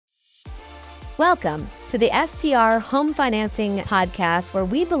Welcome to the STR Home Financing Podcast, where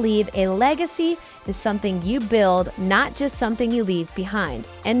we believe a legacy is something you build, not just something you leave behind.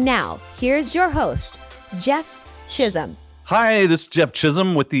 And now, here's your host, Jeff Chisholm. Hi, this is Jeff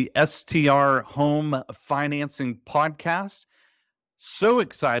Chisholm with the STR Home Financing Podcast. So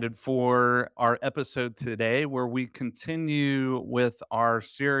excited for our episode today, where we continue with our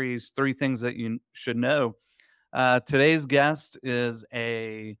series, 3 Things That You Should Know. Today's guest is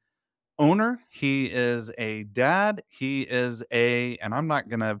a owner. He is a dad. He is and I'm not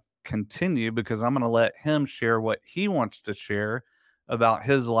going to continue because I'm going to let him share what he wants to share about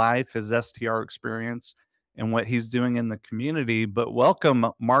his life, his STR experience, and what he's doing in the community. But welcome,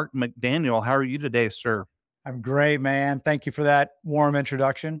 Mark McDaniel. How are you today, sir? I'm great, man. Thank you for that warm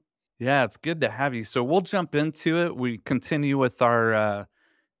introduction. Yeah, it's good to have you. So we'll jump into it. We continue with our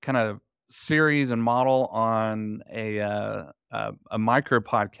kind of series and model on a micro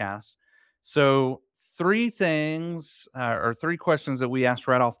podcast. So 3 things or 3 questions that we asked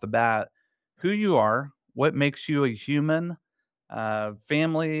right off the bat: who you are, what makes you a human,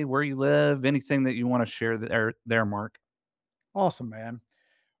 family, where you live, anything that you want to share there, Mark. Awesome, man.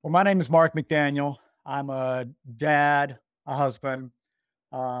 Well, my name is Mark McDaniel. I'm a dad, a husband.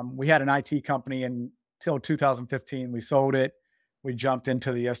 We had an IT company until 2015. We sold it. We jumped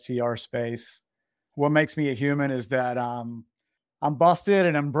into the STR space. What makes me a human is that I'm busted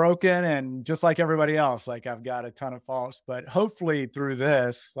and I'm broken, and just like everybody else, like I've got a ton of faults, but hopefully through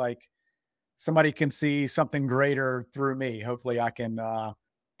this, like somebody can see something greater through me. Hopefully I can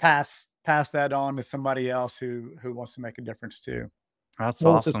pass that on to somebody else who wants to make a difference too. That's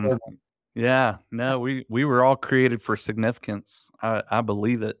What was the awesome. third one? Yeah, no, we were all created for significance. I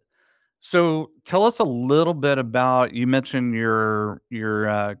believe it. So tell us a little bit about, you mentioned your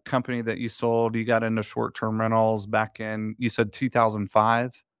company that you sold. You got into short-term rentals back in, you said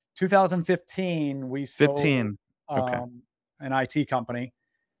 2005? 2015, we sold 15. Okay. an IT company,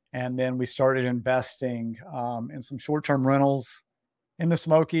 and then we started investing in some short-term rentals in the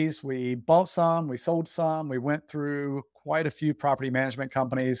Smokies. We bought some, we sold some, we went through quite a few property management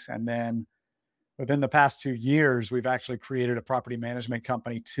companies, and then within the past 2 years, we've actually created a property management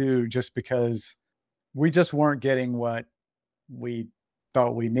company too, just because we just weren't getting what we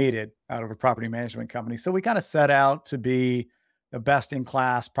thought we needed out of a property management company. So we kind of set out to be the best in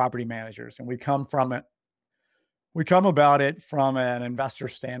class property managers. And we come about it from an investor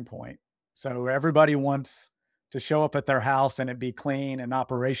standpoint. So everybody wants to show up at their house and it be clean and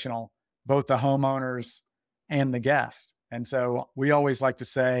operational, both the homeowners and the guest. And so we always like to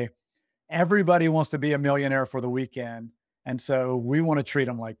say, everybody wants to be a millionaire for the weekend. And so we want to treat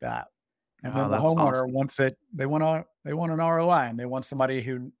them like that. And then the homeowner wants it. They want an ROI, and they want somebody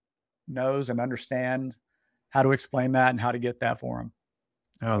who knows and understands how to explain that and how to get that for them.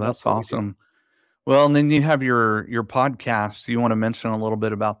 Oh, that's awesome. Well, and then you have your podcast. You want to mention a little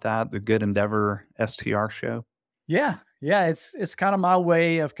bit about that, the Good Endeavor STR show? Yeah. It's kind of my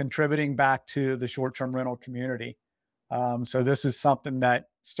way of contributing back to the short-term rental community. So this is something that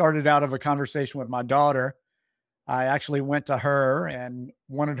started out of a conversation with my daughter. I actually went to her and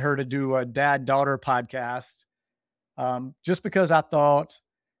wanted her to do a dad-daughter podcast, just because I thought,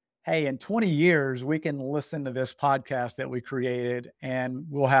 hey, in 20 years, we can listen to this podcast that we created and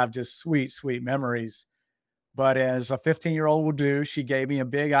we'll have just sweet, sweet memories. But as a 15-year-old will do, she gave me a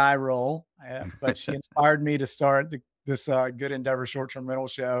big eye roll, but she inspired me to start this Good Endeavor short-term rental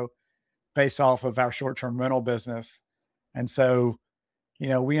show based off of our short-term rental business. And so,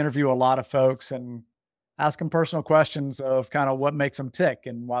 we interview a lot of folks and ask them personal questions of kind of what makes them tick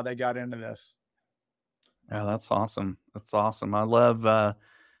and why they got into this. Yeah, that's awesome. That's awesome. I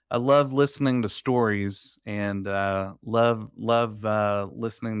love listening to stories, and love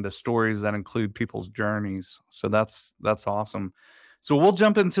listening to stories that include people's journeys. So that's awesome. So we'll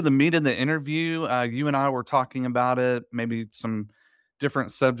jump into the meat of the interview. You and I were talking about it, maybe some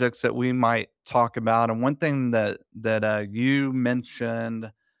different subjects that we might talk about. And one thing that you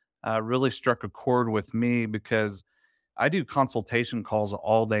mentioned really struck a chord with me, because I do consultation calls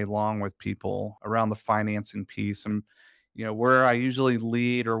all day long with people around the financing piece. And, where I usually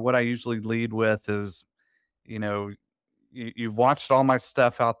lead, or what I usually lead with is, you've watched all my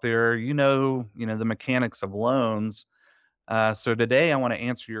stuff out there, the mechanics of loans. So today I want to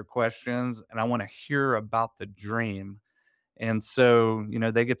answer your questions, and I want to hear about the dream. And so,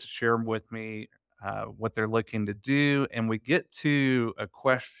 they get to share with me what they're looking to do. And we get to a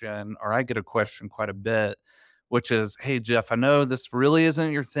question, or I get a question quite a bit, which is, hey, Jeff, I know this really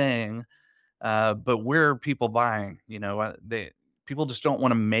isn't your thing, but where are people buying? People just don't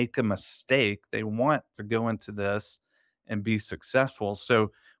want to make a mistake. They want to go into this and be successful.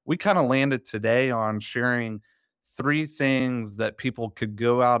 So we kind of landed today on sharing 3 things that people could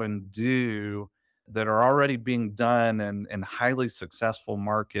go out and do that are already being done in highly successful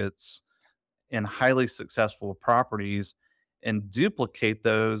markets and highly successful properties and duplicate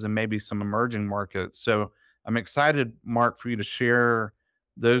those in maybe some emerging markets. So I'm excited, Mark, for you to share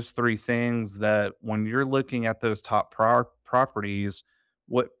those 3 things that when you're looking at those top properties,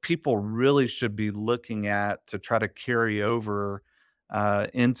 what people really should be looking at to try to carry over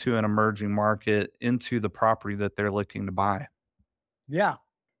into an emerging market, into the property that they're looking to buy. Yeah.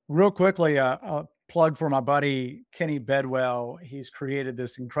 Real quickly, a plug for my buddy Kenny Bedwell. He's created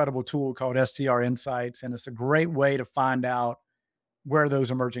this incredible tool called STR Insights, and it's a great way to find out where those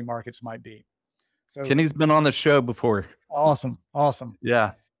emerging markets might be. So Kenny's been on the show before. awesome, awesome.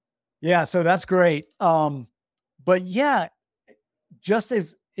 Yeah. Yeah, so that's great. But yeah, just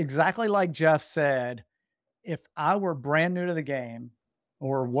as exactly like Jeff said, if I were brand new to the game,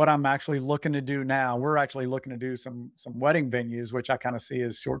 or what I'm actually looking to do now, we're actually looking to do some wedding venues, which I kind of see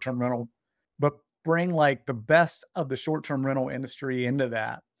as short-term rental, but bring like the best of the short-term rental industry into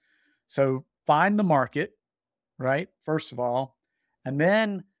that. So find the market, right? First of all, and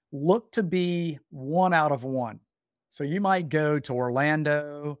then look to be one out of one. So you might go to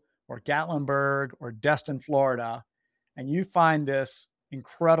Orlando or Gatlinburg or Destin, Florida, and you find this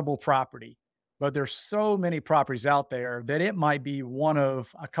incredible property. But there's so many properties out there that it might be one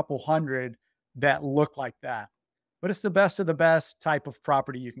of a couple hundred that look like that. But it's the best of the best type of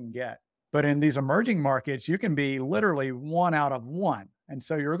property you can get. But in these emerging markets, you can be literally one out of one. And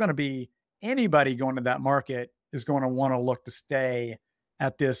so you're going to be anybody going to that market is going to want to look to stay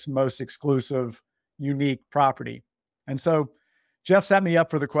at this most exclusive, unique property. And so Jeff set me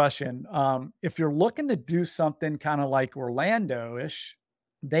up for the question. If you're looking to do something kind of like Orlando-ish,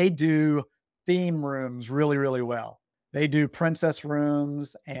 they do theme rooms really, really well. They do princess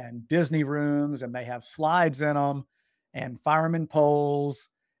rooms and Disney rooms, and they have slides in them and fireman poles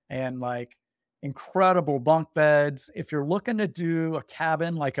and like incredible bunk beds. If you're looking to do a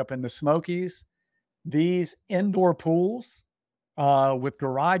cabin like up in the Smokies, these indoor pools with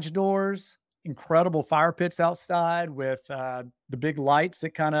garage doors, incredible fire pits outside with the big lights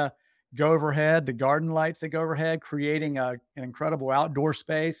that kind of go overhead, the garden lights that go overhead, creating an incredible outdoor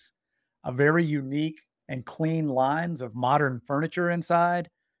space, a very unique and clean lines of modern furniture inside.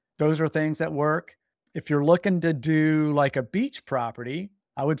 Those are things that work. If you're looking to do like a beach property,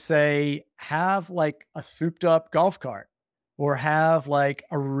 I would say have like a souped up golf cart or have like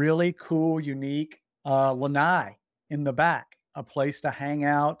a really cool, unique lanai in the back, a place to hang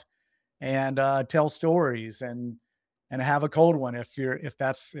out and tell stories and have a cold one if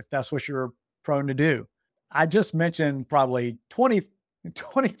that's what you're prone to do. I just mentioned probably 20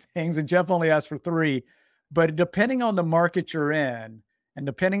 things, and Jeff only asked for 3, but depending on the market you're in and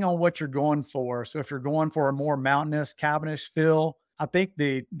depending on what you're going for. So if you're going for a more mountainous, cabinish feel, I think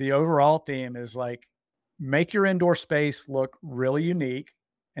the overall theme is like make your indoor space look really unique.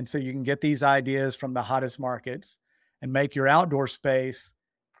 And so you can get these ideas from the hottest markets and make your outdoor space,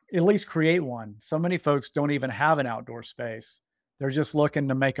 at least create one. So many folks don't even have an outdoor space. They're just looking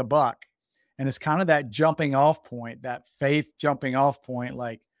to make a buck. And it's kind of that jumping off point, that faith jumping off point.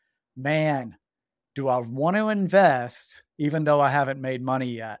 Like, man, do I want to invest even though I haven't made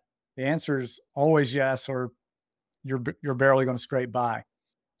money yet? The answer is always yes, or you're barely going to scrape by.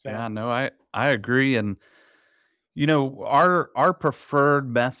 So Yeah, no, I agree. And our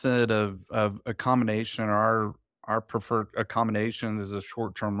preferred method of accommodation, or our preferred accommodation is a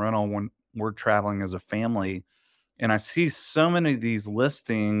short-term rental when we're traveling as a family. And I see so many of these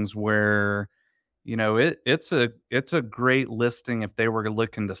listings where, it's a great listing if they were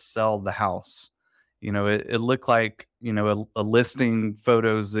looking to sell the house. It looked like, a listing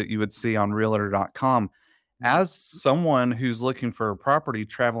photos that you would see on realtor.com. As someone who's looking for a property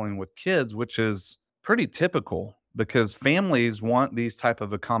traveling with kids, which is pretty typical because families want these type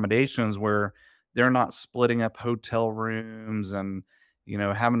of accommodations where they're not splitting up hotel rooms and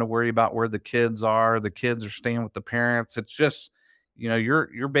having to worry about where the kids are staying with the parents. It's just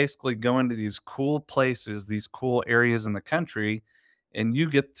you're basically going to these cool places, these cool areas in the country, and you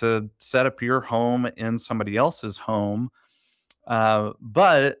get to set up your home in somebody else's home.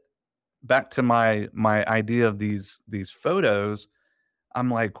 But back to my idea of these photos, I'm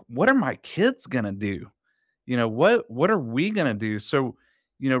like, what are my kids gonna do? What are we gonna do? So,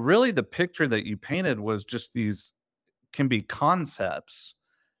 really the picture that you painted was just these can be concepts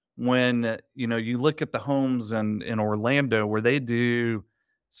when, you look at the homes in Orlando where they do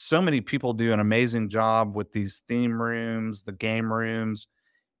so many people do an amazing job with these theme rooms, the game rooms.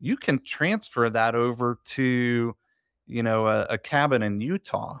 You can transfer that over to, a cabin in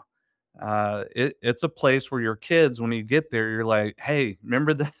Utah. It's a place where your kids, when you get there, you're like, hey,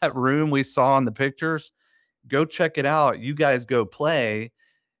 remember that room we saw in the pictures? Go check it out. You guys go play.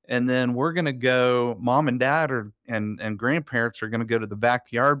 And then we're going to go, mom and dad and grandparents are going to go to the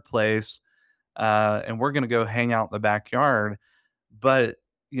backyard place, and we're going to go hang out in the backyard. But,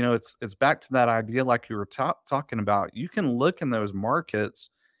 it's back to that idea like you were talking about. You can look in those markets,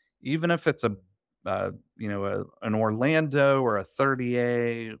 even if it's an Orlando or a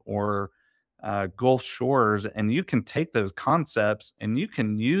 30A or Gulf Shores, and you can take those concepts and you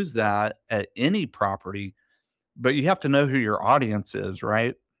can use that at any property, but you have to know who your audience is,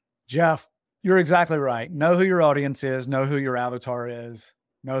 right? Jeff, you're exactly right. Know who your audience is, know who your avatar is,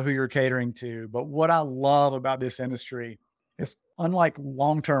 know who you're catering to. But what I love about this industry is, unlike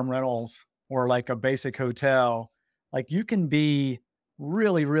long-term rentals or like a basic hotel, like you can be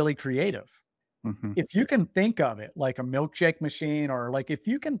really, really creative. Mhm. If you can think of it like a milkshake machine, or like if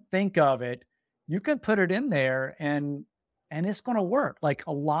you can think of it, you can put it in there and it's going to work. Like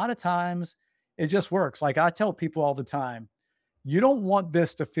a lot of times it just works. Like I tell people all the time, you don't want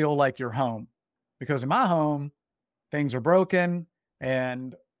this to feel like your home, because in my home, things are broken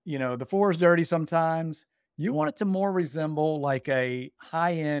and, the floor is dirty sometimes. You want it to more resemble like a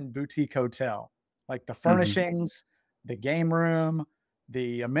high-end boutique hotel, like the Mhm. furnishings, the game room,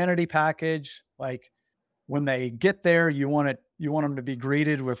 the amenity package. Like when they get there, you want them to be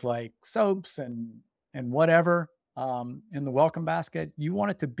greeted with like soaps and whatever in the welcome basket. You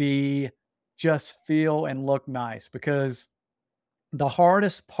want it to be just feel and look nice, because the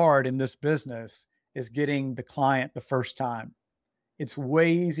hardest part in this business is getting the client the first time. It's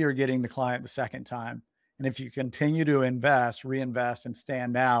way easier getting the client the second time. And if you continue to invest, reinvest, and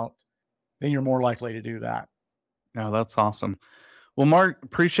stand out, then you're more likely to do that. No, that's awesome. Well, Mark,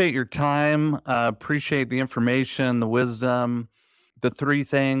 appreciate your time. Appreciate the information, the wisdom, the three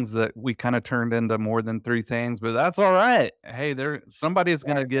things that we kind of turned into more than three things, but that's all right. Hey, somebody's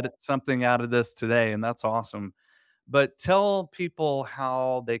going to Right. get something out of this today, and that's awesome. But tell people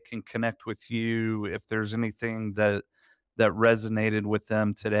how they can connect with you if there's anything that resonated with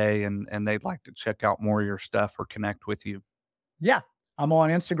them today, and they'd like to check out more of your stuff or connect with you. Yeah. I'm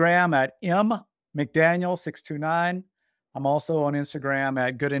on Instagram at McDaniel629. I'm also on Instagram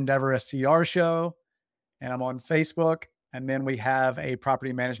at Good Endeavor SCR Show, and I'm on Facebook. And then we have a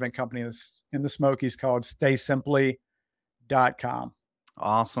property management company that's in the Smokies called staysimply.com.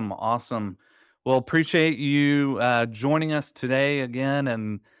 Awesome. Awesome. Well, appreciate you joining us today again,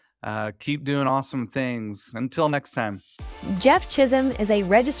 and keep doing awesome things. Until next time. Jeff Chisholm is a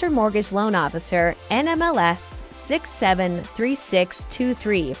registered mortgage loan officer, NMLS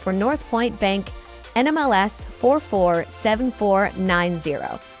 673623 for North Point Bank, NMLS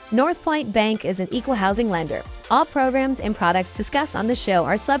 447490. North Point Bank is an equal housing lender. All programs and products discussed on the show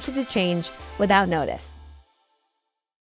are subject to change without notice.